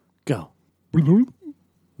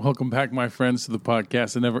Welcome back, my friends, to the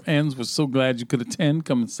podcast that never ends. We're so glad you could attend.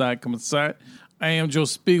 Come inside, come inside. I am Joe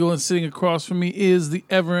Spiegel, and sitting across from me is the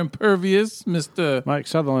ever impervious Mr. Mike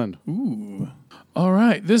Sutherland. Ooh. All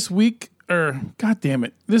right. This week, God damn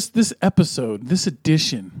it, this episode, this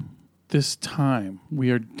edition, this time,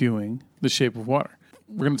 we are doing The Shape of Water.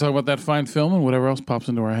 We're going to talk about that fine film and whatever else pops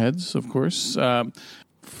into our heads, of course.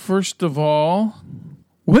 First of all,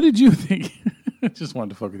 what did you think? I just wanted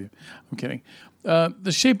to fuck with you. I'm kidding.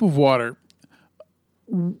 The Shape of Water.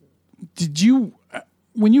 Did you,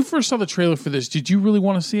 when you first saw the trailer for this, did you really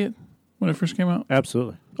want to see it when it first came out?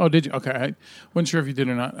 Absolutely. Oh, did you? Okay, I wasn't sure if you did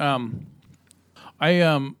or not.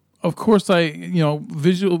 Of course,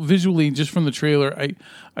 visually, just from the trailer, I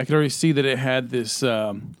could already see that it had this,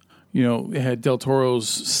 it had Del Toro's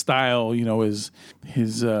style, his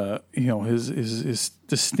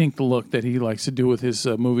distinct look that he likes to do with his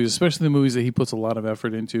movies, especially the movies that he puts a lot of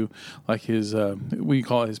effort into, like his, we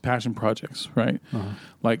call it his passion projects, right? Uh-huh.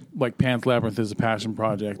 Like Pan's Labyrinth is a passion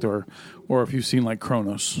project, or if you've seen like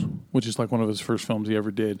Kronos, which is like one of his first films he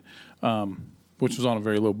ever did, which was on a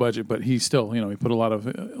very low budget, but he still, he put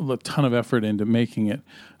a ton of effort into making it.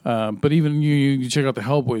 But even you check out the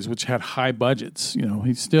Hellboys, which had high budgets,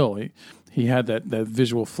 he had that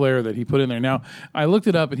visual flair that he put in there. Now, I looked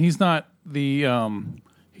it up, and he's not the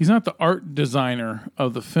art designer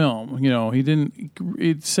of the film. He didn't.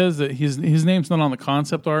 It says that his name's not on the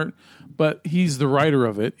concept art, but he's the writer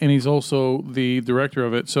of it, and he's also the director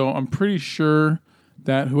of it. So I'm pretty sure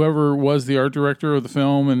that whoever was the art director of the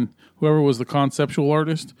film and whoever was the conceptual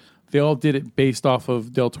artist, they all did it based off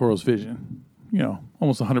of Del Toro's vision.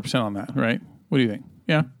 Almost 100% on that, right? What do you think?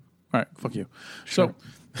 Yeah? All right, fuck you. Sure.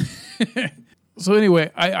 So anyway,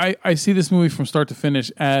 I see this movie from start to finish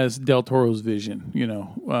as Del Toro's vision,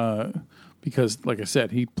 because, like I said,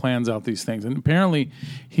 he plans out these things. And apparently,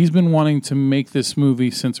 he's been wanting to make this movie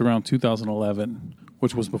since around 2011,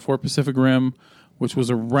 which was before Pacific Rim, which was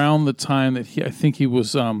around the time that I think he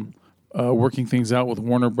was working things out with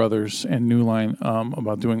Warner Brothers and New Line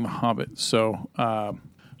about doing The Hobbit. So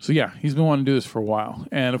yeah, he's been wanting to do this for a while.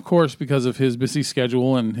 And of course, because of his busy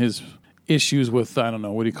schedule and his issues with, I don't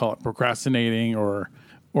know, what do you call it, procrastinating or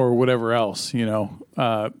whatever else, he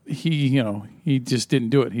just didn't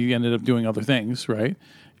do it. He ended up doing other things, right?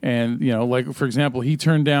 And, like, for example, he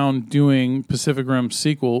turned down doing Pacific Rim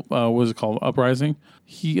sequel, what was it called, Uprising?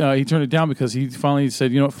 He turned it down because he finally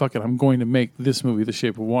said, fuck it, I'm going to make this movie, The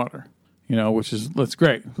Shape of Water. That's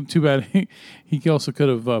great. Too bad he also could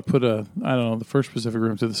have put the first Pacific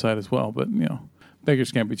Rim to the side as well. But,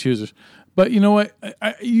 beggars can't be choosers. But you know what?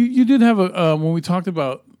 You did have when we talked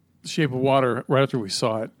about The Shape of Water right after we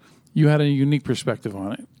saw it, you had a unique perspective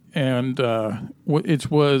on it. And it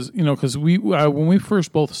was, because when we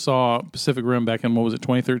first both saw Pacific Rim back in,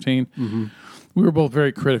 2013, mm-hmm. we were both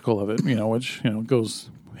very critical of it, which, goes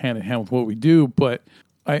hand in hand with what we do. But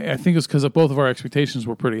I think it's because both of our expectations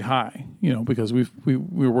were pretty high, because we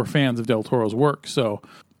were fans of Del Toro's work. So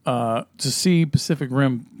to see Pacific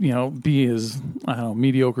Rim, be as,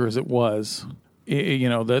 mediocre as it was,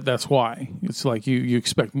 that's why. It's like you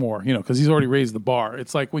expect more, because he's already raised the bar.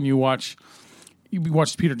 It's like when you watched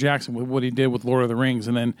Peter Jackson with what he did with Lord of the Rings,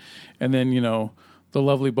 and then The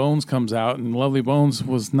Lovely Bones comes out, and Lovely Bones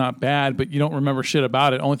was not bad, but you don't remember shit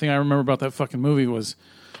about it. Only thing I remember about that fucking movie was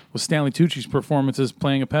Stanley Tucci's performances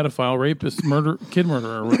playing a pedophile, rapist, kid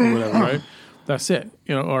murderer, or whatever, right? That's it.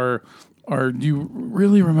 Or do you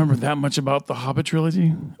really remember that much about the Hobbit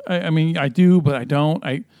trilogy? I mean, I do, but I don't.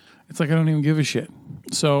 It's like I don't even give a shit.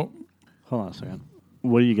 So, hold on a second.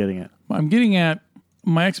 What are you getting at? I'm getting at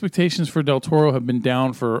my expectations for Del Toro have been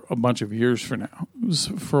down for a bunch of years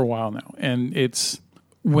for a while now, and it's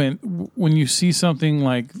when you see something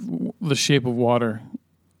like The Shape of Water,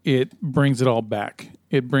 it brings it all back.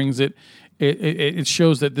 It brings it. It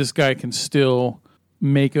shows that this guy can still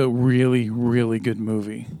make a really, really good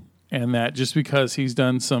movie, and that just because he's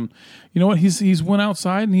done some, he's went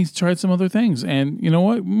outside and he's tried some other things, and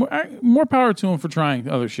more power to him for trying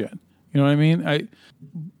other shit. You know what I mean?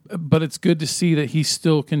 But it's good to see that he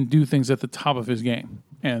still can do things at the top of his game,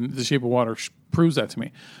 and The Shape of Water proves that to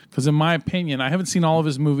me. Because in my opinion, I haven't seen all of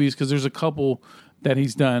his movies because there's a couple that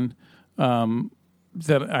he's done.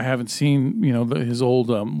 That I haven't seen, his old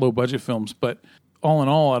low budget films, but all in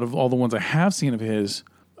all, out of all the ones I have seen of his,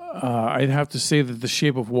 I'd have to say that The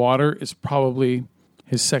Shape of Water is probably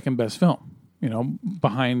his second best film,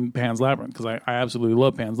 behind Pan's Labyrinth, because I absolutely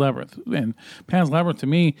love Pan's Labyrinth, and Pan's Labyrinth to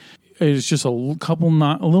me is just a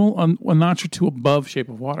notch or two above Shape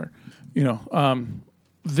of Water.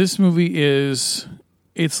 This movie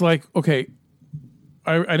it's like, okay,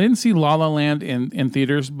 I didn't see La La Land in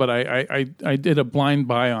theaters, but I did a blind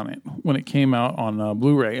buy on it when it came out on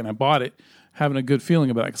Blu-ray, and I bought it having a good feeling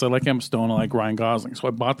about it because I like Emma Stone, I like Ryan Gosling. So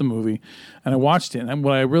I bought the movie and I watched it. And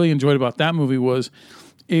what I really enjoyed about that movie was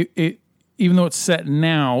it even though it's set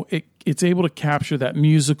now, it's able to capture that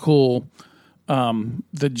musical,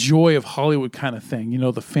 the joy of Hollywood kind of thing,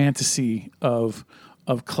 the fantasy of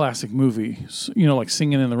classic movies, like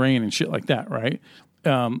Singing in the Rain and shit like that, right?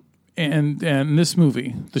 And this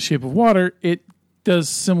movie, The Shape of Water, it does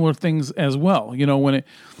similar things as well. When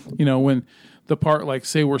the part, like,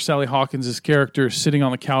 say, where Sally Hawkins' character is sitting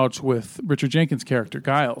on the couch with Richard Jenkins' character,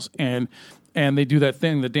 Giles, and they do that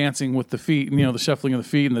thing, the dancing with the feet, and, the shuffling of the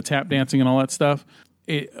feet and the tap dancing and all that stuff.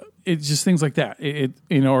 It's just things like that.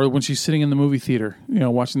 Or when she's sitting in the movie theater,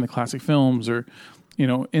 watching the classic films, or,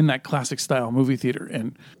 in that classic style movie theater.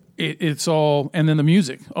 And it's all, and then the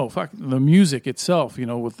music. Oh, fuck. The music itself,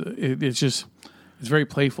 it's very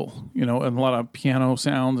playful, and a lot of piano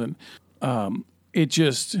sounds. And it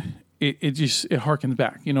harkens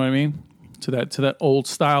back, you know what I mean? To that old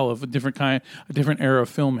style of a different era of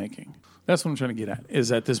filmmaking. That's what I'm trying to get at, is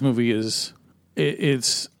that this movie is,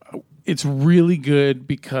 it's really good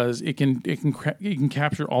because it can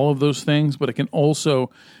capture all of those things, but it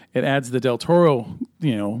adds the Del Toro,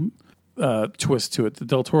 twist to it, the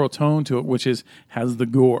Del Toro tone to it, which has the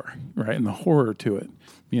gore, right, and the horror to it,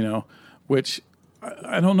 which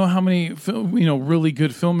I don't know how many really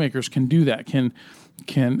good filmmakers can do that, can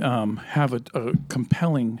have a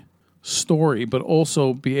compelling story, but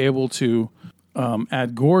also be able to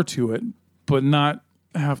add gore to it, but not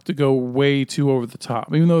have to go way too over the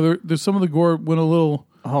top. Even though there's some of the gore went a little.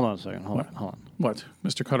 Hold on a second. Hold on. What,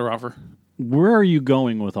 Mr. Cutteroffer? Where are you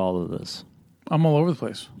going with all of this? I'm all over the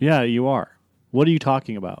place. Yeah, you are. What are you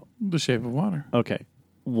talking about? The Shape of Water. Okay.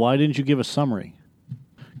 Why didn't you give a summary?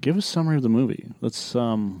 Give a summary of the movie. Let's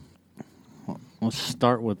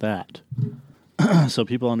start with that, so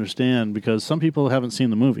people understand, because some people haven't seen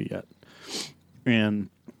the movie yet, and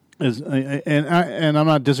I'm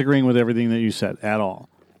not disagreeing with everything that you said at all.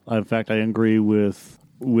 In fact, I agree with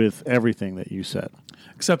everything that you said.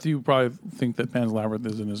 Except you probably think that Pan's Labyrinth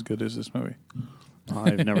isn't as good as this movie.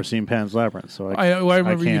 I've never seen Pan's Labyrinth, so I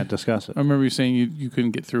can't discuss it. I remember you saying you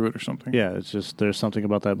couldn't get through it or something. Yeah, it's just there's something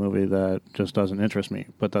about that movie that just doesn't interest me,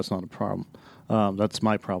 but that's not a problem. That's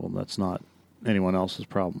my problem. That's not anyone else's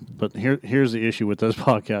problem. But here's the issue with this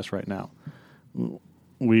podcast right now.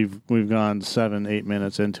 We've gone 7-8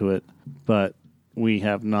 minutes into it, but we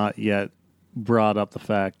have not yet brought up the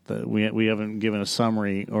fact that we haven't given a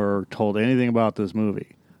summary or told anything about this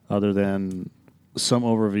movie other than some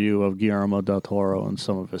overview of Guillermo del Toro and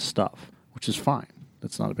some of his stuff, which is fine.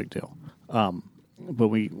 That's not a big deal. But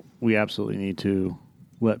we absolutely need to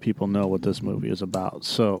let people know what this movie is about.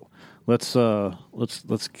 So let's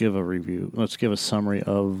give a review. Let's give a summary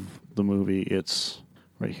of the movie. It's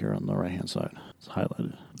right here on the right-hand side. It's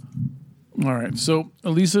highlighted. All right. So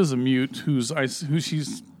Elisa is a mute she's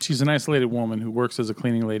an isolated woman who works as a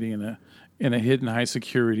cleaning lady in a hidden high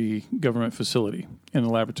security government facility in a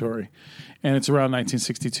laboratory, and it's around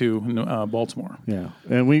 1962 in Baltimore. Yeah,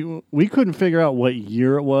 and we couldn't figure out what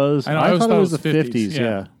year it was. I thought it was the 50s.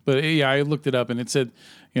 Yeah, but I looked it up and it said,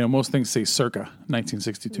 most things say circa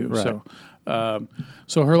 1962. Right.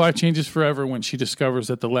 So her life changes forever when she discovers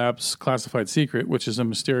that the lab's classified secret, which is a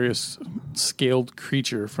mysterious scaled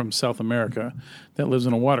creature from South America that lives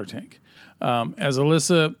in a water tank. As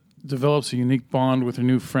Alyssa develops a unique bond with her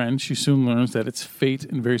new friend, she soon learns that its fate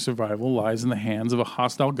and very survival lies in the hands of a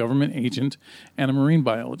hostile government agent and a marine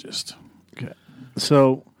biologist. Okay.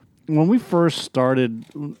 So when we first started,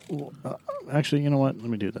 actually, you know what? Let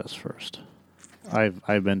me do this first.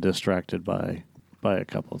 I've been distracted by a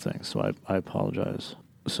couple of things, so I apologize.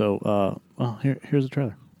 So, here's the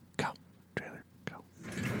trailer. Go. Trailer, go.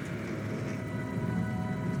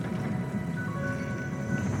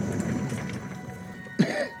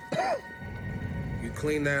 You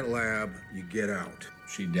clean that lab, you get out.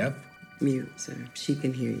 She deaf? Mute, sir. She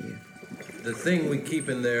can hear you. The thing we keep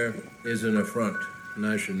in there is an affront. And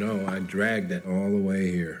I should know, I dragged it all the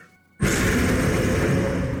way here.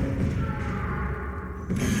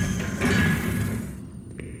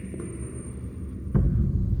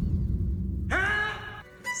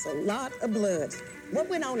 It's a lot of blood. What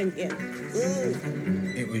went on in here? Ooh.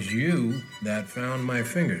 It was you that found my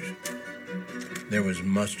fingers. There was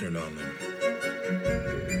mustard on them.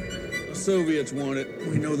 The Soviets want it.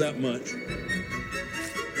 We know that much.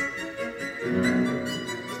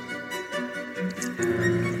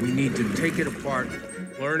 We need to take it apart,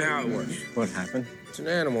 learn how it works. What happened? It's an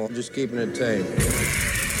animal, just keeping it tame.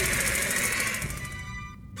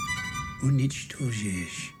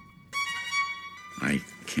 I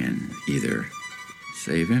can either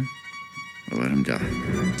save him or let him die.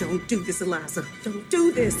 Don't do this, Eliza. Don't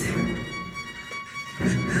do this.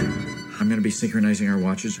 I'm gonna be synchronizing our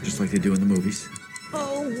watches just like they do in the movies.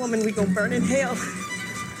 Oh, woman, we gonna burn in hell.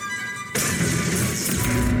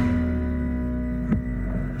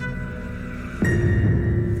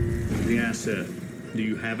 The asset. Do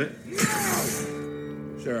you have it?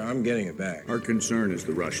 Sure, I'm getting it back. Our concern is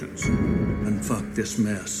the Russians. And fuck this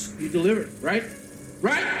mess. You delivered, right?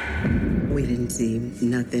 Right? We didn't see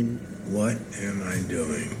nothing. What am I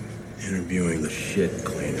doing? Interviewing the shit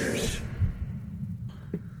cleaners.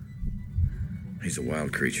 He's a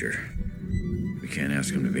wild creature. We can't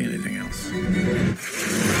ask him to be anything else.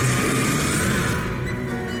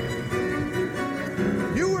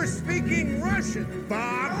 You were speaking Russian,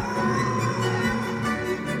 Bob!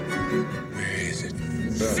 Where is it?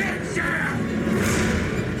 Sit down!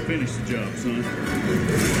 Finish the job, son.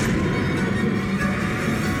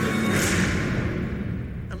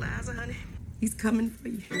 Eliza, honey, he's coming for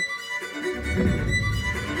you.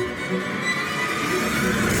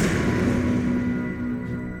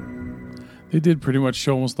 They did pretty much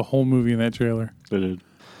show almost the whole movie in that trailer. They did.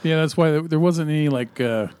 Yeah, that's why there wasn't any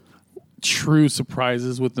true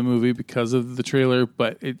surprises with the movie because of the trailer.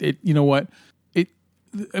 But it you know what?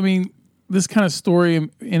 I mean, this kind of story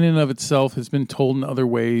in and of itself has been told in other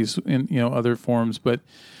ways, in other forms. But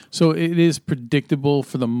so it is predictable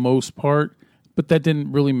for the most part. But that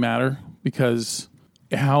didn't really matter because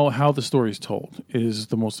how the story is told is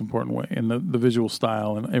the most important way, and the visual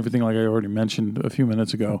style and everything, like I already mentioned a few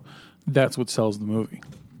minutes ago. That's what sells the movie.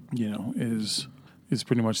 Is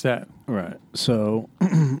pretty much that. Right. So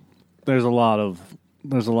there's a lot of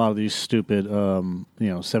these stupid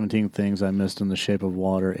 17 things I missed in The Shape of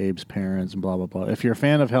Water, Abe's parents, and blah blah blah. If you're a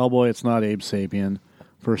fan of Hellboy, it's not Abe Sapien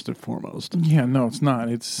first and foremost. Yeah, no, it's not.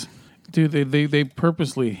 It's dude, they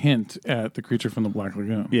purposely hint at the creature from the Black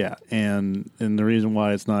Lagoon. Yeah, and the reason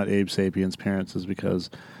why it's not Abe Sapien's parents is because,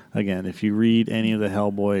 again, if you read any of the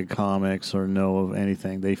Hellboy comics or know of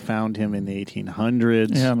anything, they found him in the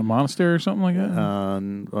 1800s. Yeah, in a monastery or something like that.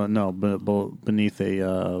 No, but beneath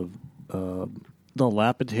a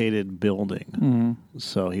dilapidated building. Mm-hmm.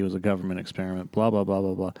 So he was a government experiment. Blah blah blah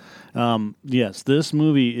blah blah. Yes, this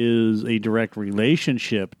movie is a direct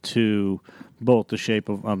relationship to both the shape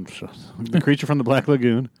of the creature from the Black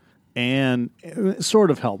Lagoon and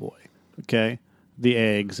sort of Hellboy. Okay. The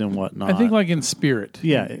eggs and whatnot. I think, like in spirit.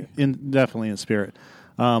 Yeah, definitely in spirit.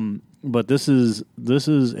 But this is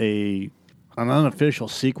an unofficial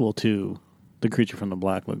sequel to The Creature from the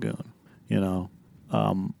Black Lagoon.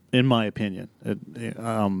 In my opinion,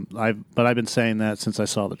 I've been saying that since I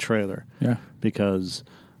saw the trailer. Yeah, because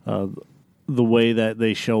the way that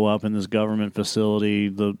they show up in this government facility,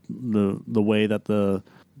 the way that the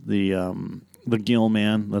gill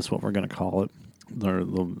man, that's what we're going to call it.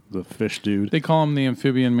 The fish dude. They call him the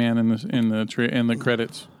amphibian man in the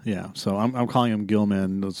credits. Yeah, so I'm calling him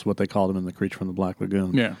Gillman. That's what they called him in The Creature from the Black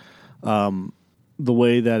Lagoon. Yeah. The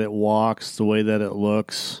way that it walks, the way that it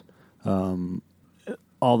looks,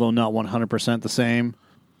 although not 100% the same,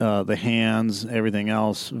 the hands, everything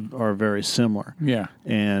else are very similar. Yeah.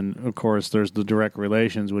 And of course, there's the direct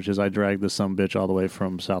relations, which is I dragged this sumbitch all the way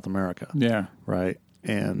from South America. Yeah. Right.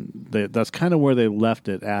 And that's kind of where they left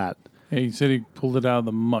it at. Yeah, he said he pulled it out of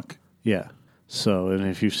the muck. Yeah. So, and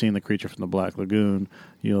if you've seen The Creature from the Black Lagoon,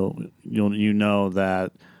 you know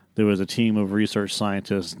that there was a team of research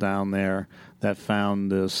scientists down there that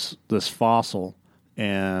found this fossil,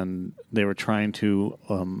 and they were trying to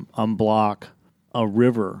unblock a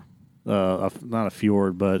river, not a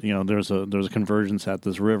fjord, but there's a convergence at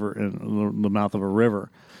this river in the mouth of a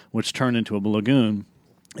river, which turned into a lagoon,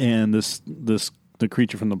 and the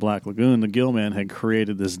creature from the Black Lagoon, the Gillman, had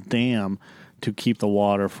created this dam to keep the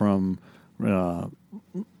water from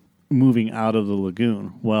moving out of the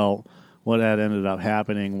lagoon. Well, what had ended up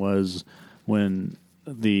happening was when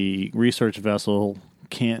the research vessel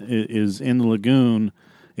is in the lagoon,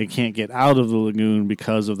 it can't get out of the lagoon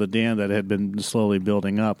because of the dam that had been slowly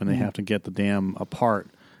building up, and they have to get the dam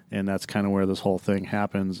apart, and that's kind of where this whole thing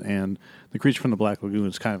happens. And the creature from the Black Lagoon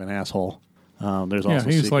is kind of an asshole. There's also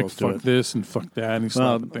he's sequels like, to fuck it. this and fuck that, and he's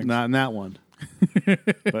Not in that one,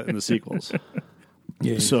 but in the sequels.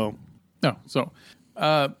 Yeah. So,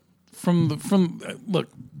 look,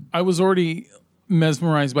 I was already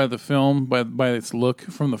mesmerized by the film by its look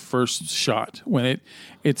from the first shot when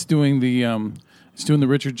it's doing the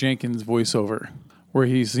Richard Jenkins voiceover, where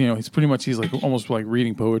he's like almost like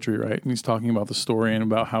reading poetry, right? And he's talking about the story and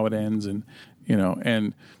about how it ends, and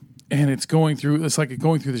and it's going through. It's like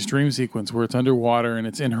going through this dream sequence where it's underwater and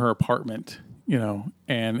it's in her apartment,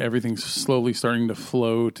 and everything's slowly starting to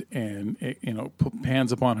float, and it,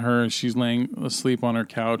 pans upon her, and she's laying asleep on her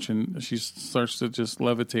couch, and she starts to just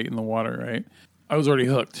levitate in the water. Right, I was already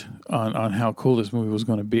hooked on how cool this movie was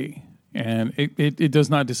going to be, and it does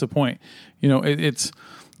not disappoint. It's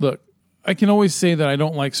look. I can always say that I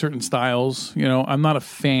don't like certain styles. I'm not a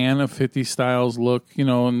fan of 50s styles look, and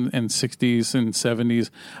 60s and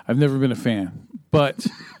 70s. I've never been a fan. But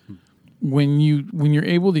when you're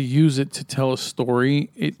able to use it to tell a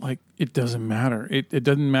story, it doesn't matter. It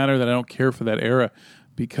doesn't matter that I don't care for that era,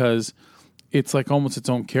 because it's like almost its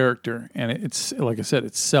own character, and it's like I said,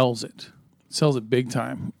 it sells it big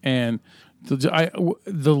time. And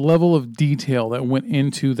the level of detail that went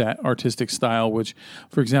into that artistic style, which,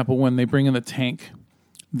 for example, when they bring in the tank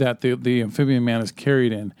that the amphibian man is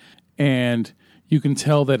carried in, and you can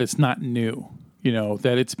tell that it's not new,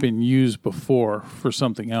 that it's been used before for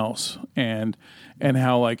something else, and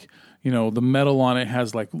how the metal on it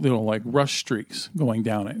has like rust streaks going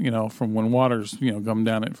down it, from when water's come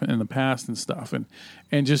down it in the past and stuff, and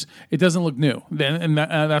just it doesn't look new. And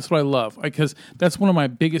that's what I love, because that's one of my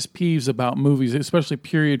biggest peeves about movies, especially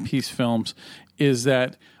period piece films, is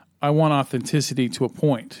that I want authenticity to a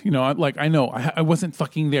point. I know I wasn't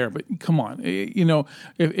fucking there, but come on, if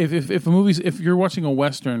you're watching a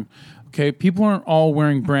Western. Okay, people aren't all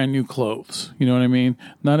wearing brand new clothes. You know what I mean?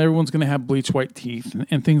 Not everyone's going to have bleach white teeth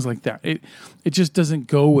and things like that. It just doesn't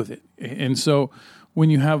go with it. And so when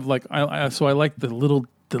you have I like the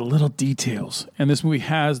little details, and this movie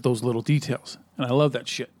has those little details, and I love that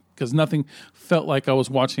shit, because nothing felt like I was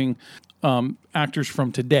watching actors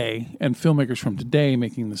from today and filmmakers from today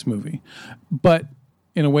making this movie. But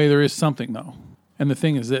in a way, there is something though, and the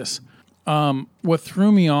thing is this. What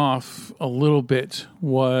threw me off a little bit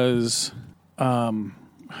was, how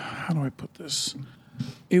do I put this?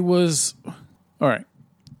 It was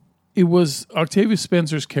Octavia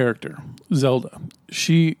Spencer's character, Zelda.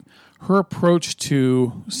 Her approach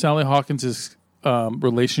to Sally Hawkins'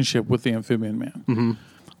 relationship with the amphibian man. Mm-hmm.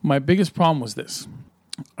 My biggest problem was this.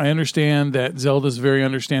 I understand that Zelda's a very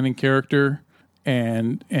understanding character,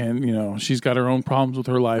 and she's got her own problems with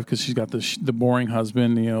her life because she's got the boring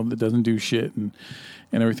husband that doesn't do shit and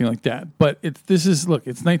everything like that. But it's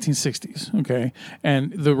 1960s, okay,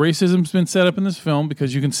 and the racism's been set up in this film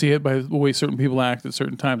because you can see it by the way certain people act at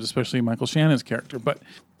certain times, especially Michael Shannon's character. But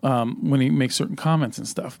when he makes certain comments and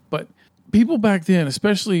stuff, but people back then,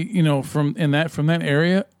 especially from that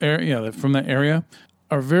area, a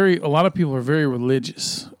lot of people are very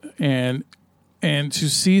religious, and to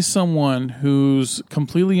see someone who's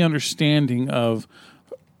completely understanding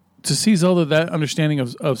to see Zelda, that understanding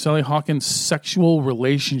of Sally Hawkins' sexual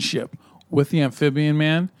relationship with the amphibian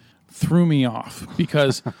man threw me off,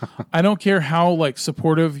 because I don't care how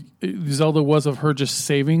supportive Zelda was of her just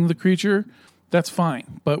saving the creature. That's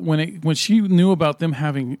fine. But when she knew about them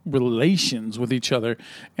having relations with each other,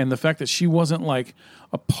 and the fact that she wasn't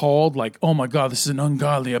appalled, oh my God, this is an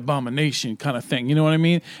ungodly abomination kind of thing. You know what I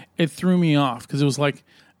mean? It threw me off, because it was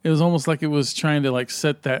almost like it was trying to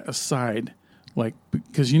set that aside,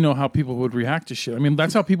 because how people would react to shit. I mean,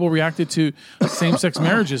 that's how people reacted to same-sex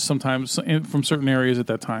marriages sometimes from certain areas at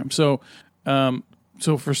that time. So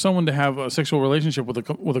for someone to have a sexual relationship with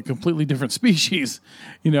a completely different species,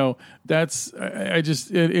 that's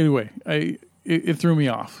it threw me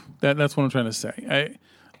off. That's what I'm trying to say.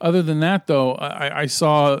 Other than that, though, I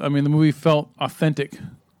saw. I mean, the movie felt authentic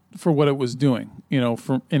for what it was doing. In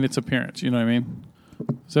its appearance. You know what I mean?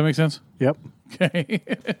 Does that make sense? Yep. Okay.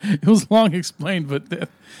 It was long explained, but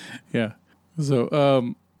yeah.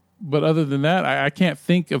 So, but other than that, I can't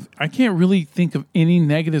really think of any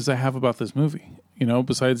negatives I have about this movie.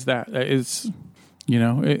 Besides that, it's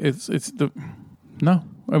no.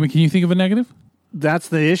 I mean, can you think of a negative? That's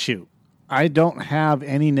the issue. I don't have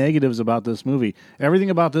any negatives about this movie. Everything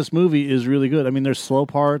about this movie is really good. I mean, there's slow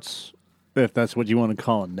parts, if that's what you want to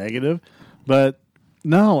call a negative. But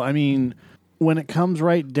no, I mean, when it comes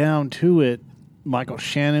right down to it, Michael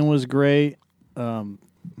Shannon was great.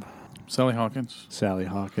 Sally Hawkins,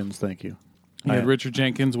 thank you. You had Richard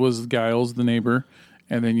Jenkins was Giles, the neighbor.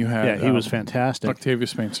 And then you had he was fantastic. Octavia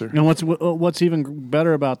Spencer. And what's even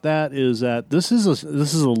better about that is that this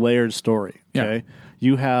is a layered story. Okay, yeah.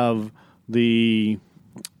 You have the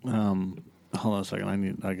hold on a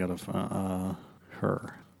second. I got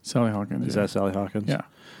her Sally Hawkins. Is that Sally Hawkins? Yeah.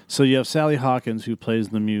 So you have Sally Hawkins, who plays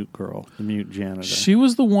the mute girl, the mute janitor. She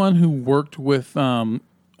was the one who worked with oh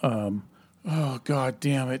God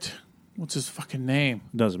damn it. What's his fucking name?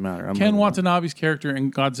 Doesn't matter. Ken Watanabe's character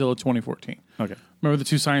in Godzilla 2014. Okay. Remember the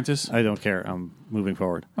two scientists? I don't care. I'm moving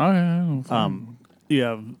forward. Oh,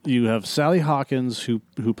 yeah. You have Sally Hawkins who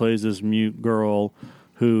plays this mute girl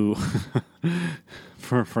who,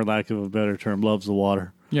 for lack of a better term, loves the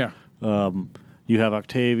water. Yeah. You have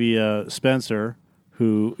Octavia Spencer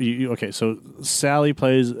who okay. So Sally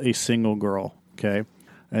plays a single girl. Okay,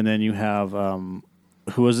 and then you have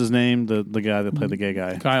who was his name? The guy that played the gay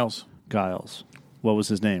guy. Giles. What was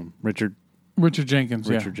his name? Richard Jenkins.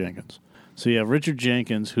 Jenkins. So you have Richard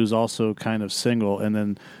Jenkins, who's also kind of single, and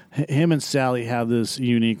then him and Sally have this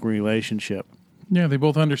unique relationship. Yeah, they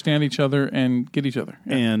both understand each other and get each other.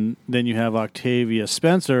 Yeah. And then you have Octavia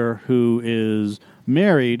Spencer, who is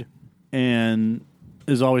married and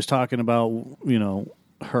is always talking about,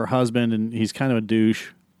 her husband, and he's kind of a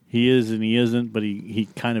douche. He is and he isn't, but he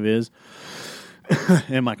kind of is.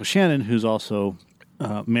 And Michael Shannon, who's also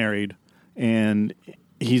married, and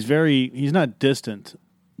he's not distant,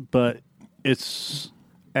 but it's,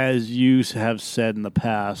 as you have said in the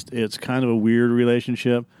past, it's kind of a weird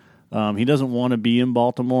relationship. He doesn't want to be in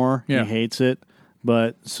Baltimore. Yeah. He hates it,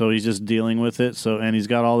 but so he's just dealing with it. So, and he's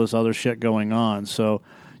got all this other shit going on. So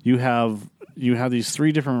you have these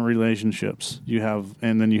three different relationships.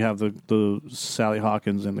 And then you have the Sally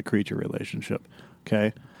Hawkins and the creature relationship.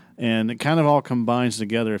 Okay. And it kind of all combines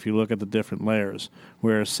together if you look at the different layers.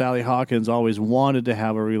 Where Sally Hawkins always wanted to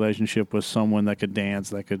have a relationship with someone that could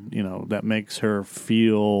dance, that could, that makes her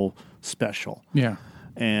feel special. Yeah.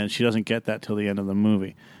 And she doesn't get that till the end of the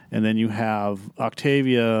movie. And then you have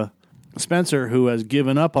Octavia Spencer, who has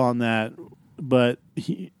given up on that, but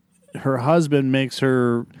her husband makes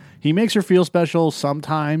her feel special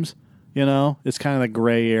sometimes. It's kind of the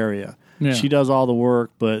gray area. Yeah. She does all the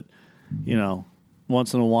work, but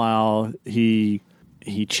once in a while he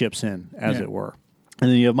chips in, as it were. And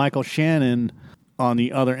then you have Michael Shannon on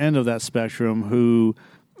the other end of that spectrum, who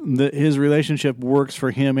his relationship works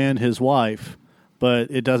for him and his wife, but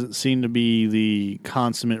it doesn't seem to be the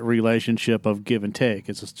consummate relationship of give and take.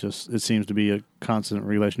 It seems to be a constant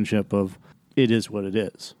relationship of it is what it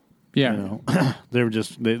is. Yeah.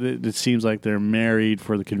 It seems like they're married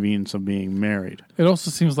for the convenience of being married. It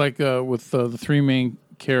also seems like with the three main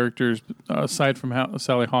characters, aside from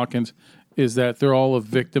Sally Hawkins, is that they're all a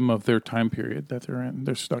victim of their time period that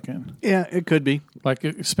they're stuck in. Yeah, it could be. Like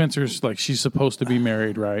Spencer's, like, she's supposed to be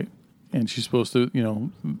married, right? And she's supposed to,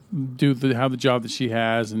 have the job that she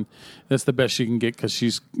has, and that's the best she can get because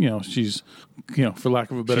she's, for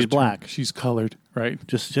lack of a better she's term, black. she's colored, right?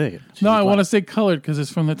 Just say it. No, I want to say colored because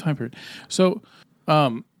it's from that time period. So,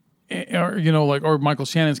 or Michael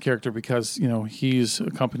Shannon's character, because he's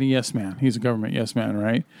a company yes man, he's a government yes man,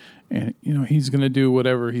 right? And he's going to do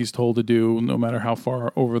whatever he's told to do, no matter how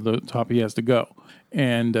far over the top he has to go.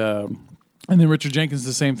 And then Richard Jenkins,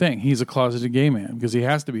 the same thing. He's a closeted gay man because he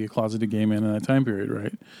has to be a closeted gay man in that time period,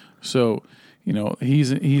 right? So,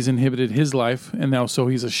 he's inhibited his life, and now so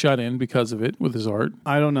he's a shut-in because of it with his art.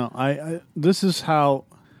 I don't know. This is how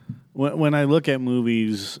when I look at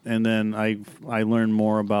movies and then I learn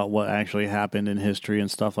more about what actually happened in history and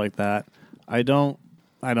stuff like that. I don't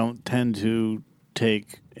tend to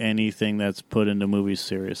take anything that's put into movies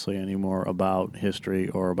seriously anymore about history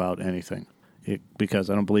or about anything. Because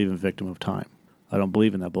I don't believe in victim of time. I don't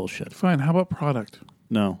believe in that bullshit. Fine. How about product?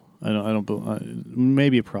 No, I don't.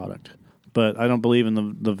 Maybe a product, but I don't believe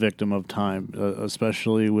in the victim of time,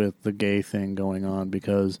 especially with the gay thing going on.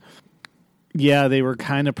 Because, yeah, they were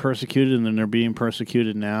kind of persecuted, and then they're being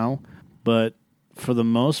persecuted now. But for the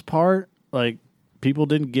most part, like, people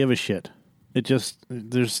didn't give a shit.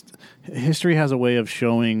 History has a way of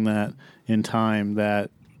showing that in time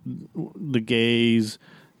that the gays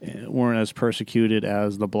weren't as persecuted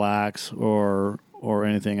as the blacks or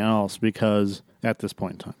anything else, because at this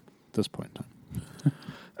point in time.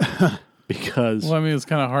 Because well, I mean, it's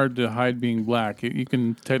kind of hard to hide being black. You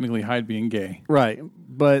can technically hide being gay, right?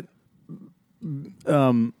 But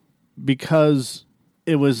because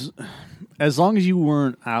it was, as long as you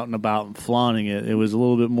weren't out and about and flaunting it, it was a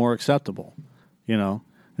little bit more acceptable. It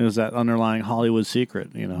was that underlying Hollywood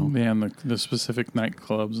secret. and the specific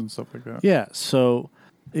nightclubs and stuff like that. Yeah, so.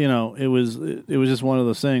 It was just one of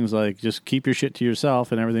those things, like, just keep your shit to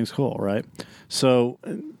yourself and everything's cool, right? So,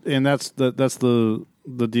 and that's the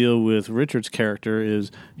deal with Richard's character, is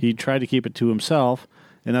he tried to keep it to himself,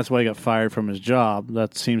 and that's why he got fired from his job.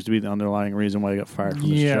 That seems to be the underlying reason why he got fired from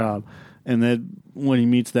his job. And then when he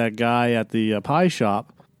meets that guy at the pie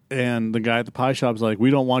shop, and the guy at the pie shop is like, "We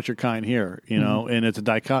don't want your kind here," and it's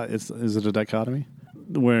a is it a dichotomy?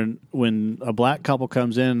 When a black couple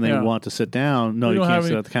comes in and they want to sit down, no, you can't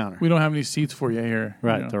sit at the counter. We don't have any seats for you here.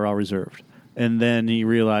 Right, they're all reserved. And then he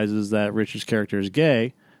realizes that Richard's character is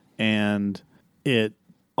gay, and it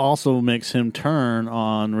also makes him turn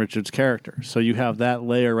on Richard's character. So you have that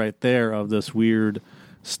layer right there of this weird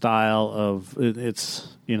style of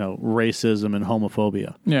it's racism and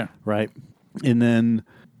homophobia. Yeah. Right. And then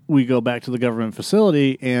we go back to the government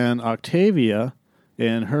facility, and Octavia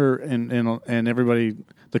and her and everybody,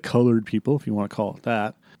 the colored people, if you want to call it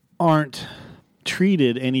that, aren't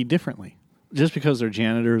treated any differently just because they're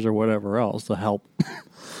janitors or whatever else to help.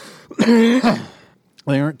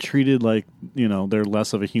 They aren't treated like, they're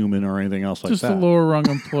less of a human or anything else like just that. Just the lower rung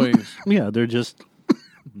employees. Yeah, they're just...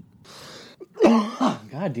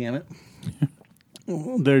 God damn it.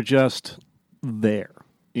 They're just there,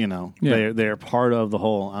 Yeah. They're part of the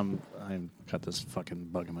whole... I'm got this fucking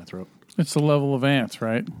bug in my throat. It's the level of ants,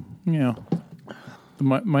 right? The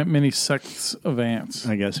many sects of ants.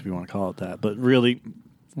 I guess if you want to call it that. But really...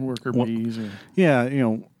 Worker bees. Or...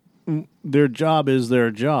 Yeah, their job is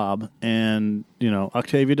their job, and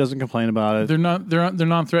Octavia doesn't complain about it. They're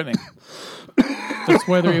non-threatening. That's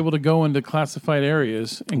why they're able to go into classified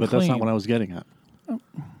areas and But clean. that's not what I was getting at.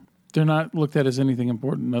 They're not looked at as anything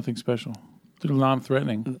important, nothing special. They're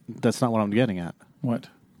non-threatening. That's not what I'm getting at. What?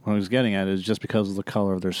 What I was getting at is just because of the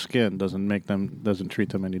color of their skin doesn't treat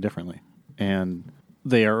them any differently, and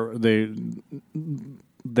they aren't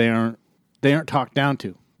talked down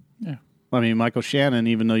to. Yeah. I mean, Michael Shannon,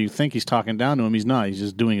 even though you think he's talking down to him, he's not. He's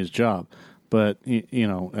just doing his job. But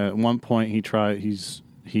at one point he tries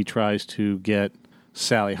to get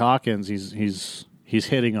Sally Hawkins. He's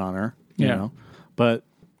hitting on her. You know, but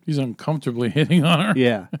he's uncomfortably hitting on her.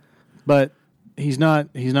 Yeah, but he's not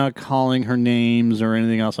calling her names or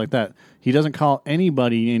anything else like that. He doesn't call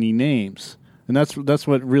anybody any names, and that's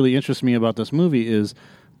what really interests me about this movie is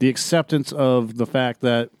the acceptance of the fact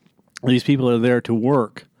that these people are there to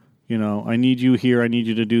work. I need you here. I need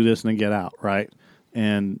you to do this and then get out, right?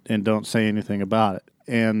 And don't say anything about it.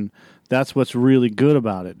 And that's what's really good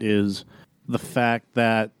about it is the fact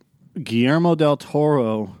that Guillermo del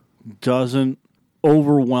Toro doesn't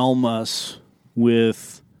overwhelm us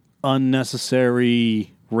with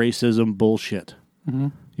unnecessary racism bullshit.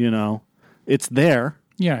 Mm-hmm. It's there.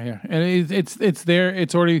 Yeah, and it's there.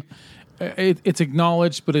 It's already. It's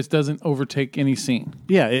acknowledged, but it doesn't overtake any scene.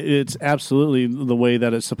 Yeah, it's absolutely the way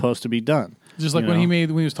that it's supposed to be done. Just like when he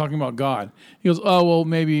was talking about God, he goes, "Oh well,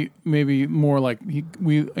 maybe more like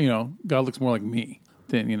God looks more like me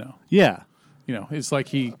than Yeah, it's like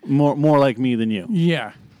he more like me than you.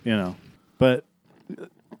 Yeah, but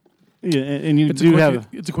and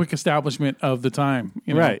it's a quick establishment of the time,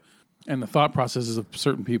 right, and the thought processes of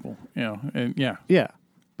certain people, and yeah.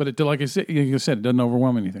 But like I said, it doesn't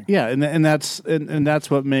overwhelm anything. Yeah, and that's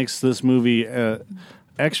what makes this movie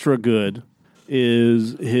extra good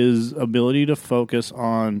is his ability to focus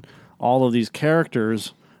on all of these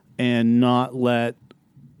characters and not let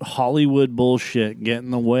Hollywood bullshit get in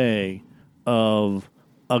the way of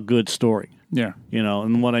a good story. Yeah,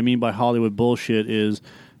 and what I mean by Hollywood bullshit is,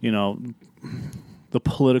 the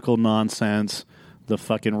political nonsense, the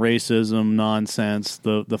fucking racism nonsense,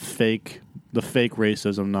 the fake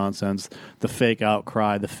racism nonsense, the fake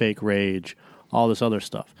outcry, the fake rage, all this other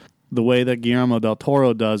stuff. The way that Guillermo del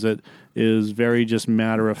Toro does it is very just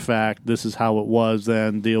matter of fact. This is how it was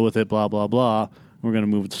then, deal with it, blah, blah, blah. We're going to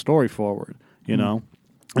move the story forward, know?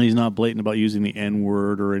 And he's not blatant about using the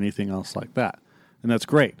N-word or anything else like that. And that's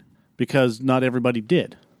great because not everybody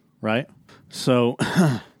did, right? So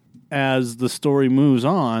as the story moves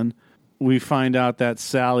on, we find out that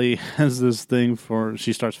Sally has this thing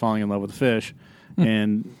she starts falling in love with the fish.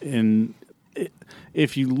 And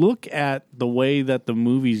if you look at the way that the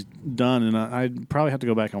movie's done, and I'd probably have to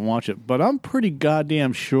go back and watch it, but I'm pretty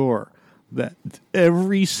goddamn sure that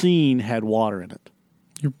every scene had water in it.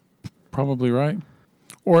 You're probably right.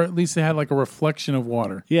 Or at least it had like a reflection of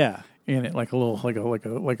water. Yeah. In it, like a little,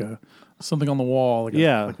 like a something on the wall, like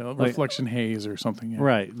a reflection haze or something. Yeah.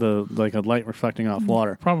 Right, like a light reflecting off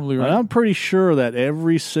water. Probably right. And I'm pretty sure that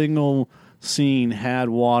every single scene had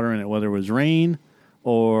water in it, whether it was rain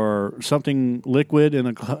or something liquid in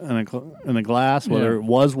a glass, whether it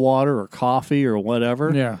was water or coffee or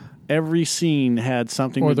whatever. Yeah, every scene had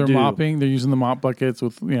something. Or they're mopping. They're using the mop buckets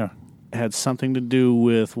with had something to do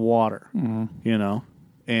with water. Mm-hmm.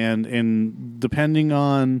 And depending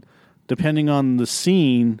on the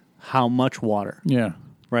scene, how much water. Yeah.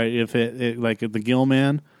 Right. If it like the Gill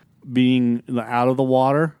Man being out of the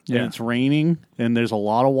water and it's raining and there's a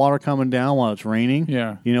lot of water coming down while it's raining.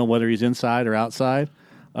 Yeah. Whether he's inside or outside.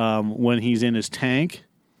 When he's in his tank,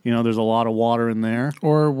 there's a lot of water in there.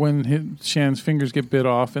 Or when Shannon's fingers get bit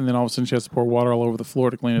off and then all of a sudden she has to pour water all over the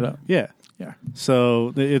floor to clean it up. Yeah. Yeah.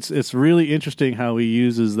 So it's really interesting how he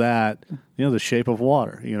uses that, the Shape of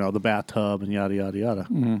Water, the bathtub and yada yada yada.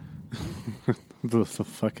 The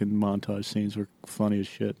fucking montage scenes were funny as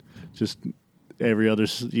shit. Just every other,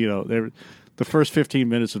 the first 15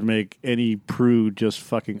 minutes would make any prude just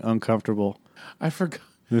fucking uncomfortable. I forgot.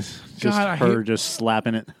 Just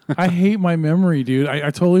slapping it. I hate my memory, dude. I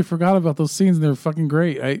totally forgot about those scenes. And they're fucking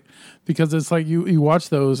great. Because it's like you watch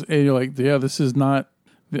those and you're like, yeah, this is not.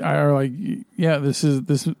 Are like, yeah, this is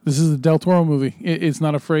a Del Toro movie. It's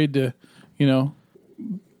not afraid to,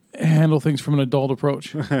 handle things from an adult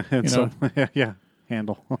approach. Yeah,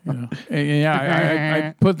 handle.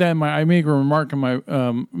 I put that in I made a remark in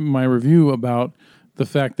my review about the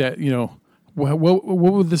fact that what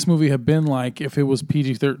would this movie have been like if it was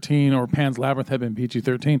PG-13 or Pan's Labyrinth had been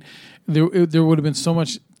PG-13? There would have been so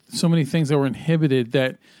many things that were inhibited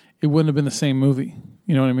that it wouldn't have been the same movie.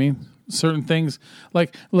 You know what I mean? Certain things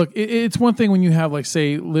like, look, it's one thing when you have like,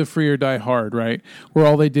 say, Live Free or Die Hard, right? Where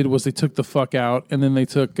all they did was they took the fuck out and then they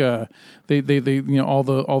took all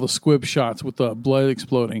the squib shots with the blood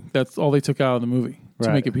exploding. That's all they took out of the movie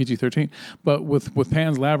to make it PG-13. But with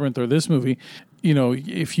Pan's Labyrinth or this movie,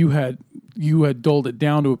 if you had dulled it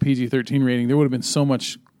down to a PG-13 rating, there would have been so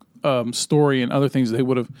much story and other things they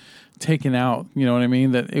would have taken out. You know what I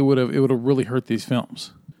mean? That it would have really hurt these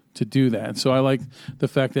films to do that. So I like the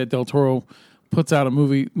fact that Del Toro puts out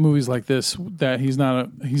movies like this, that he's not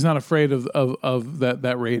afraid of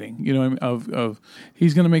that rating. You know what I mean? Of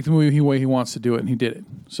he's going to make the movie the way he wants to do it, and he did it.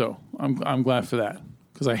 So I'm glad for that,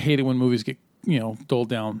 because I hate it when movies get dulled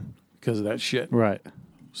down because of that shit. Right.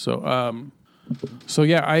 So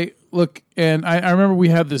yeah, I remember we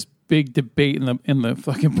had this big debate in the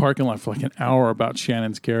fucking parking lot for like an hour about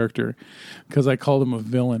Shannon's character, because I called him a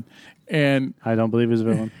villain. And I don't believe he's a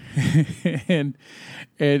villain.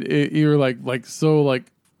 and you were like so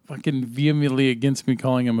fucking vehemently against me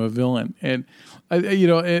calling him a villain. And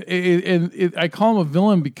I call him a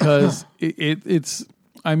villain because it's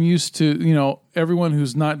I'm used to everyone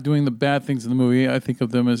who's not doing the bad things in the movie. I think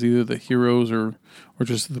of them as either the heroes or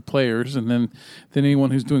just the players, and then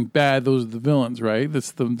anyone who's doing bad, those are the villains, right?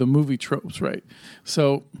 That's the movie tropes, right?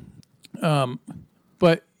 So,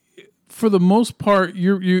 but. For the most part,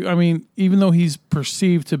 even though he's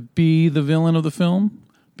perceived to be the villain of the film,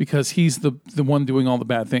 because he's the one doing all the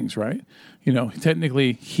bad things, right?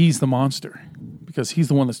 Technically he's the monster, because he's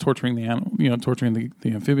the one that's torturing the animal, torturing the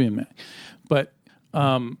amphibian man. But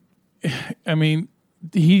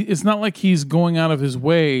it's not like he's going out of his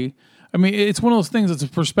way. I mean, it's one of those things. It's a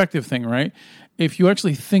perspective thing, right? If you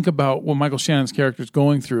actually think about what Michael Shannon's character is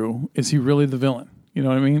going through, is he really the villain? You know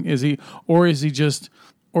what I mean? Is he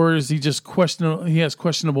just questionable? He has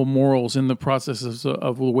questionable morals in the processes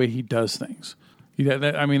of the way he does things.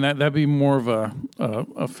 That'd be more of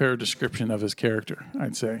a fair description of his character,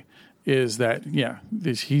 I'd say. Is that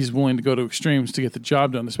he's willing to go to extremes to get the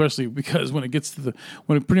job done, especially because when it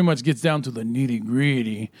pretty much gets down to the nitty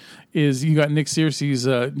gritty, is you got Nick Searcy's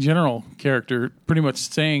general character pretty much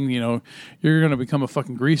saying, you're going to become a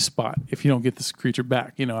fucking grease spot if you don't get this creature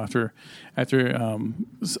back, after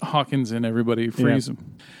Hawkins and everybody frees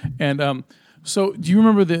him. And so do you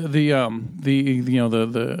remember the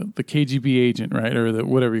KGB agent, right, or the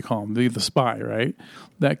whatever you call him, the spy, right?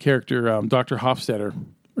 That character, Dr. Hofstetter.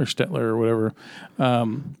 Or Stetler or whatever,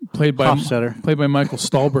 played by Michael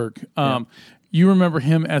Stahlberg. You remember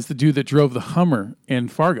him as the dude that drove the Hummer in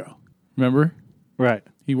Fargo, remember? Right.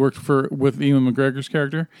 He worked with Ewan McGregor's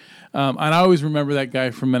character. And I always remember that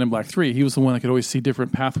guy from Men in Black 3. He was the one that could always see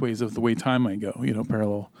different pathways of the way time might go,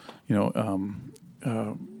 parallel,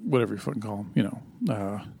 whatever you fucking call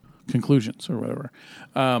them, conclusions or whatever.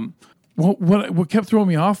 What kept throwing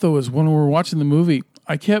me off, though, is when we were watching the movie,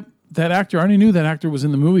 that actor, I already knew that actor was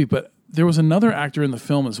in the movie, but there was another actor in the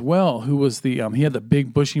film as well who was he had the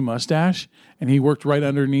big bushy mustache, and he worked right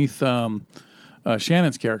underneath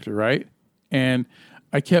Shannon's character, right? And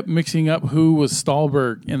I kept mixing up who was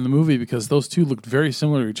Stahlberg in the movie, because those two looked very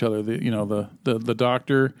similar to each other. The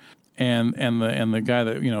doctor and the guy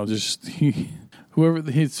that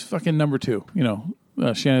he's fucking number two.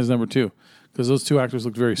 Shannon's number two, because those two actors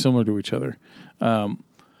looked very similar to each other.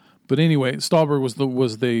 But anyway, Stahlberg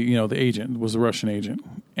was the agent, was the Russian agent,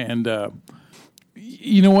 and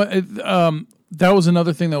you know what? That was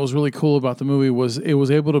another thing that was really cool about the movie, was it was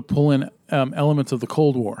able to pull in elements of the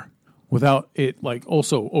Cold War without it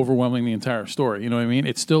also overwhelming the entire story. You know what I mean?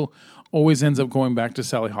 It still always ends up going back to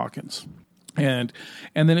Sally Hawkins. And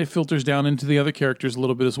then it filters down into the other characters a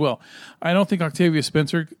little bit as well. I don't think Octavia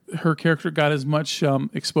Spencer, her character, got as much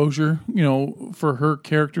exposure, for her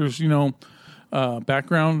characters,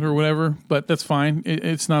 background or whatever, but that's fine.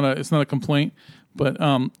 It's not a complaint. But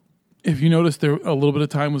if you notice, there a little bit of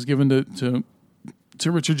time was given to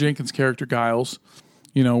Richard Jenkins' character Giles.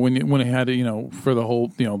 You know, when he had to, you know, for the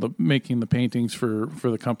whole, you know, the making the paintings for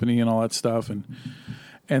the company and all that stuff, and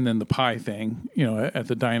then the pie thing, you know, at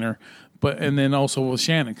the diner. And then also with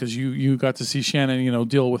Shannon, because you got to see Shannon, you know,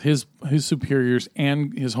 deal with his superiors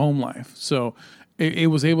and his home life. So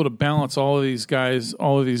it was able to balance all of these guys,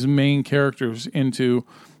 all of these main characters into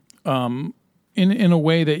in a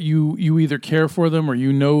way that you either care for them or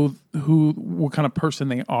you know what kind of person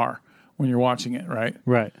they are when you're watching it, right?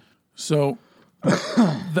 Right. So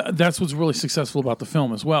that's what's really successful about the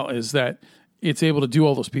film as well, is that it's able to do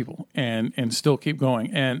all those people and still keep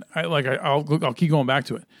going. And I'll keep going back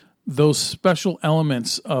to it. Those special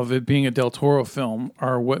elements of it being a Del Toro film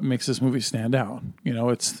are what makes this movie stand out. You know,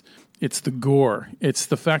 it's the gore. It's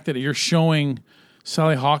the fact that you're showing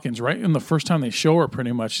Sally Hawkins, right? And the first time they show her,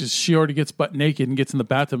 pretty much, is she already gets butt naked and gets in the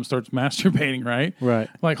bathtub and starts masturbating, right? Right.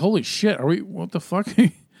 Like, holy shit, what the fuck?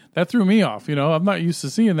 That threw me off. You know, I'm not used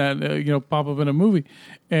to seeing that, you know, pop up in a movie.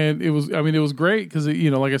 And it was great because,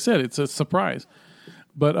 you know, like I said, it's a surprise.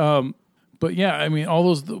 But yeah, I mean, all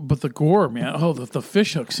those, but the gore, man. Oh, the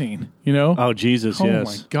fishhook scene, you know? Oh, Jesus, oh yes.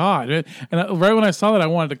 Oh, my God. And right when I saw that, I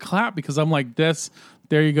wanted to clap because I'm like,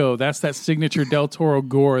 there you go. That's that signature Del Toro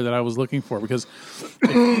gore that I was looking for. Because,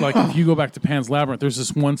 if you go back to Pan's Labyrinth, there's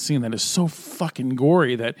this one scene that is so fucking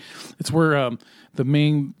gory that it's where the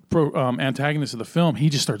main antagonist of the film, he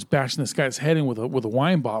just starts bashing this guy's head in with a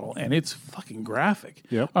wine bottle, and it's fucking graphic.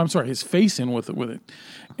 Yep. I'm sorry, his face in with it,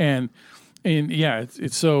 and yeah,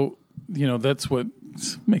 it's so, you know, that's what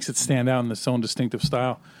makes it stand out in its own distinctive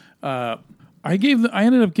style. I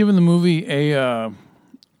ended up giving the movie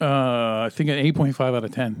I think an 8.5 out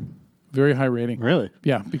of 10. Very high rating. Really?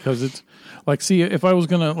 Yeah, because it's like, see, if I was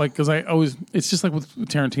gonna because it's just like with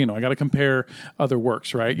Tarantino. I got to compare other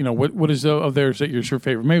works, right? You know, what is of theirs that you're your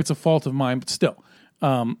favorite? Maybe it's a fault of mine, but still,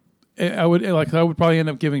 I would probably end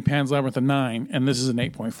up giving Pan's Labyrinth a 9, and this is an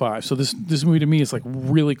 8.5. So this movie to me is like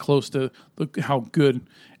really close to how good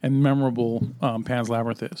and memorable Pan's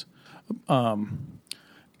Labyrinth is.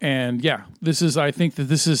 And yeah, I think that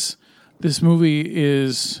this movie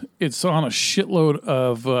it's on a shitload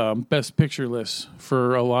of Best Picture lists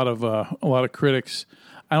for a lot of critics.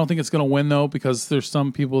 I don't think it's going to win though, because there's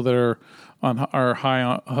some people that are high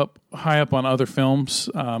up on other films,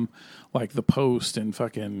 like The Post and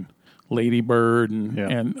fucking Lady Bird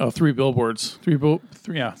and Three Billboards. Three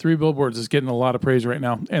Billboards is getting a lot of praise right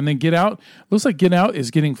now. And then Get Out, looks like Get Out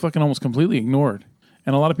is getting fucking almost completely ignored.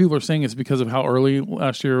 And a lot of people are saying it's because of how early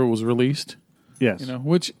last year it was released. Yes. You know,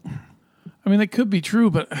 which, I mean, that could be true,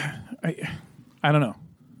 but I don't know.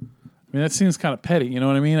 I mean, that seems kind of petty. You know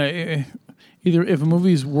what I mean? Either if a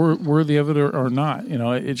movie's worthy of it or not, you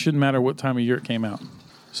know, it shouldn't matter what time of year it came out.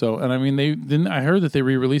 So, and I mean, I heard that they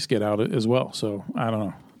re-released Get Out as well. So I don't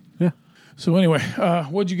know. Yeah. So anyway,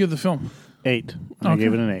 what'd you give the film? 8. I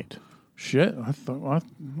gave it an 8. Shit. I thought.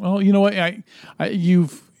 Well, you know what?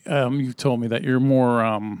 You've told me that you're more.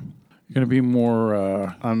 You're going to be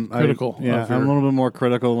more critical. I'm a little bit more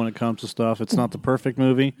critical when it comes to stuff. It's not the perfect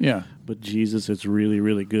movie. Yeah. But Jesus, it's really,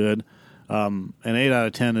 really good. An 8 out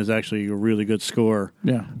of 10 is actually a really good score.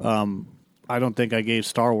 Yeah. I don't think I gave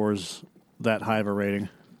Star Wars that high of a rating.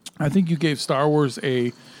 I think you gave Star Wars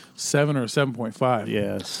a 7 or a 7.5.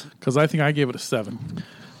 Yes. Because I think I gave it a 7.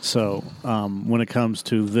 So when it comes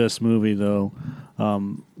to this movie, though,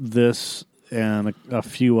 this and a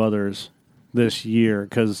few others this year,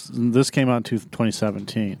 because this came out in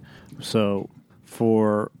 2017. So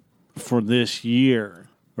for this year,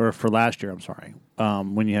 or for last year, I'm sorry,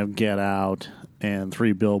 when you have Get Out and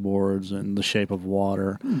Three Billboards and The Shape of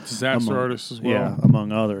Water. Disaster Artist as well. Yeah,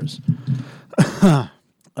 among others.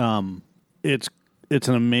 It's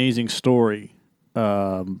an amazing story,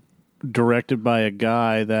 directed by a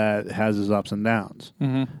guy that has his ups and downs.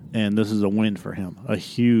 Mm-hmm. And this is a win for him, a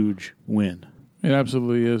huge win. It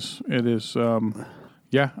absolutely is. It is.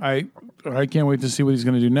 Yeah, I can't wait to see what he's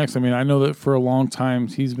going to do next. I mean, I know that for a long time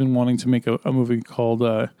he's been wanting to make a movie called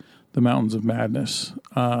The Mountains of Madness.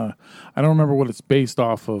 I don't remember what it's based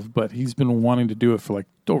off of, but he's been wanting to do it for like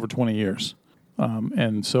over 20 years.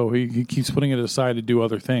 And so he keeps putting it aside to do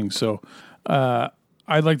other things. So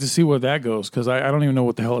I'd like to see where that goes, because I don't even know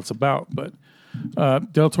what the hell it's about. But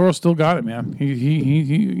Del Toro still got it, man. He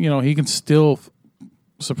you know, he can still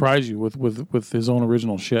surprise you with his own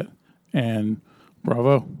original shit. And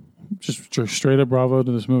bravo, just straight up bravo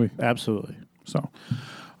to this movie. Absolutely. So,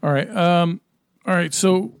 all right.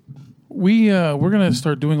 So we're gonna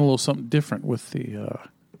start doing a little something different with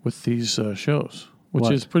these shows. which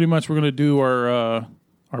What? is pretty much we're going to do our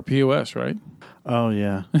POS, right? Oh,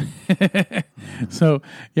 yeah. So,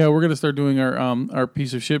 yeah, we're going to start doing our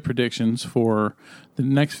piece of shit predictions for the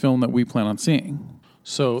next film that we plan on seeing.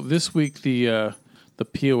 So this week, the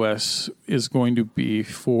POS is going to be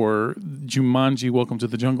for Jumanji: Welcome to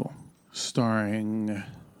the Jungle, starring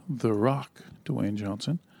The Rock, Dwayne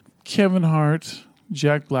Johnson, Kevin Hart,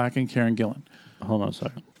 Jack Black, and Karen Gillan. Hold on a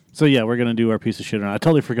second. So, yeah, we're going to do our piece of shit. I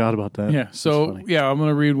totally forgot about that. Yeah, so, That's funny. yeah, I'm going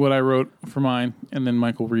to read what I wrote for mine, and then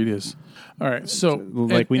Mike will read his. All right, so...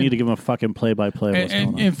 We need to give them a fucking play-by-play of what's going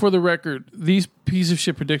on. And for the record, these piece of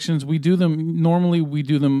shit predictions, we do them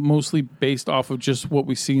mostly based off of just what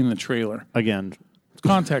we see in the trailer. Again,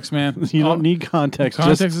 Context, man. you don't need context.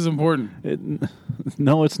 Context is important.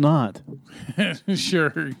 No, it's not.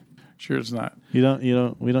 Sure it's not. We don't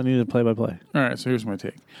need a play-by-play. All right, so here's my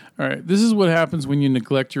take. All right, this is what happens when you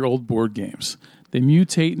neglect your old board games. They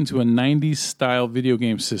mutate into a 90s-style video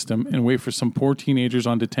game system and wait for some poor teenagers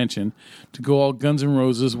on detention to go all Guns N'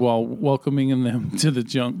 Roses while welcoming them all to the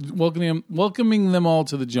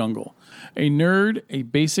jungle. A nerd, a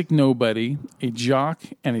basic nobody, a jock,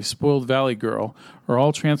 and a spoiled valley girl are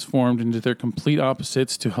all transformed into their complete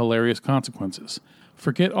opposites to hilarious consequences.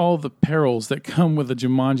 Forget all the perils that come with a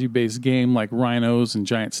Jumanji-based game like rhinos and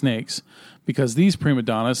giant snakes, because these prima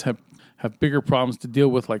donnas have bigger problems to deal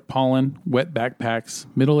with, like pollen, wet backpacks,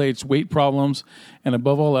 middle-aged weight problems, and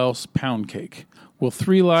above all else, pound cake. Will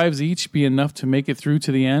 3 lives each be enough to make it through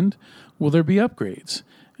to the end? Will there be upgrades?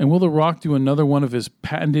 And will The Rock do another one of his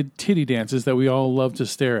patented titty dances that we all love to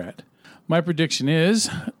stare at? My prediction is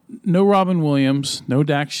no Robin Williams, no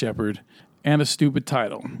Dax Shepard, and a stupid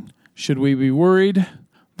title. Should we be worried?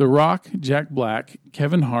 The Rock, Jack Black,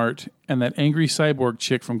 Kevin Hart, and that angry cyborg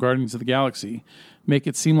chick from Guardians of the Galaxy make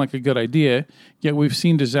it seem like a good idea, yet we've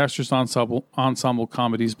seen disastrous ensemble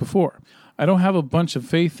comedies before. I don't have a bunch of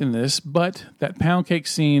faith in this, but that pound cake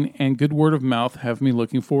scene and good word of mouth have me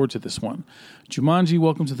looking forward to this one. Jumanji: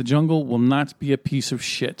 Welcome to the Jungle will not be a piece of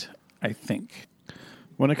shit, I think.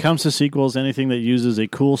 When it comes to sequels, anything that uses a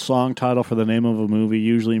cool song title for the name of a movie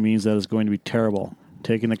usually means that it's going to be terrible.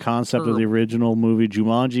 Taking the concept of the original movie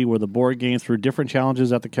Jumanji, where the board game threw different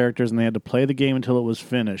challenges at the characters and they had to play the game until it was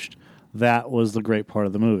finished. That was the great part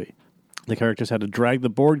of the movie. The characters had to drag the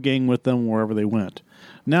board game with them wherever they went.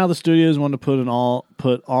 Now the studios want to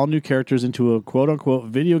put all new characters into a quote-unquote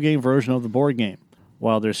video game version of the board game.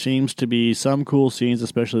 While there seems to be some cool scenes,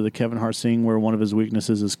 especially the Kevin Hart scene where one of his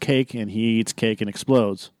weaknesses is cake and he eats cake and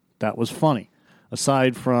explodes. That was funny.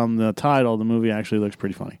 Aside from the title, the movie actually looks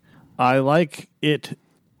pretty funny. I liken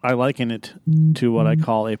it to what I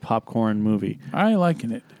call a popcorn movie. I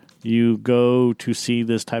liken it. You go to see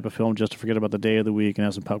this type of film just to forget about the day of the week and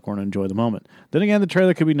have some popcorn and enjoy the moment. Then again, the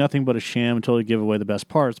trailer could be nothing but a sham until they give away the best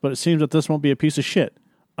parts, but it seems that this won't be a piece of shit.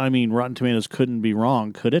 I mean, Rotten Tomatoes couldn't be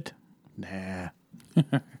wrong, could it? Nah.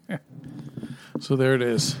 So there it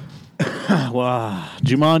is. Wow.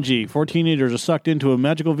 Jumanji. 4 teenagers are sucked into a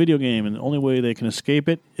magical video game, and the only way they can escape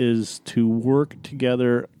it is to work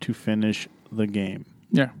together to finish the game.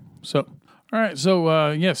 Yeah. So, all right.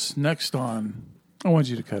 So, yes, next on... I want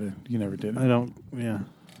you to cut it. You never did. I don't, yeah.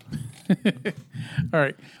 All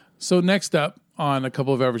right. So next up on a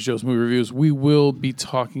couple of Average Joe's movie reviews, we will be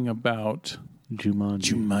talking about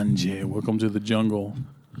Jumanji. Welcome to the Jungle.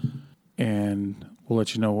 And we'll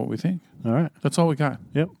let you know what we think. All right. That's all we got.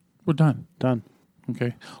 Yep. We're done. Done.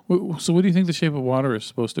 Okay. So what do you think The Shape of Water is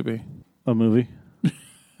supposed to be? A movie.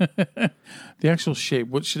 The actual shape,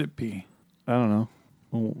 what should it be? I don't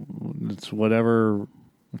know. It's whatever...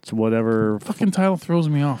 Fucking title throws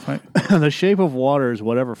me off. The shape of water is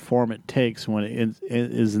whatever form it takes when it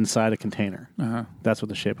is inside a container. Uh-huh. That's what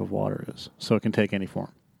the shape of water is. So it can take any form.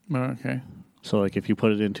 Okay. So like if you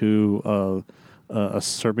put it into a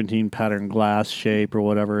serpentine pattern glass shape or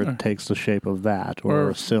whatever, it takes the shape of that,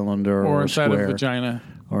 or a cylinder, or a inside square, a vagina,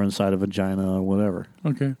 or inside a vagina, or whatever.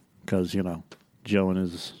 Okay. Because Joe and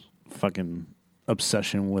his fucking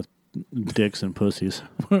obsession with dicks and pussies.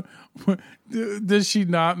 Does she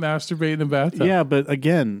not masturbate in a bathtub? Yeah, but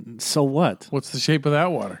again, so what? What's the shape of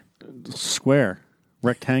that water? Square,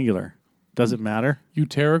 rectangular. Does it matter?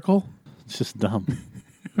 Uterical? It's just dumb.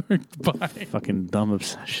 Bye. Fucking dumb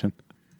obsession.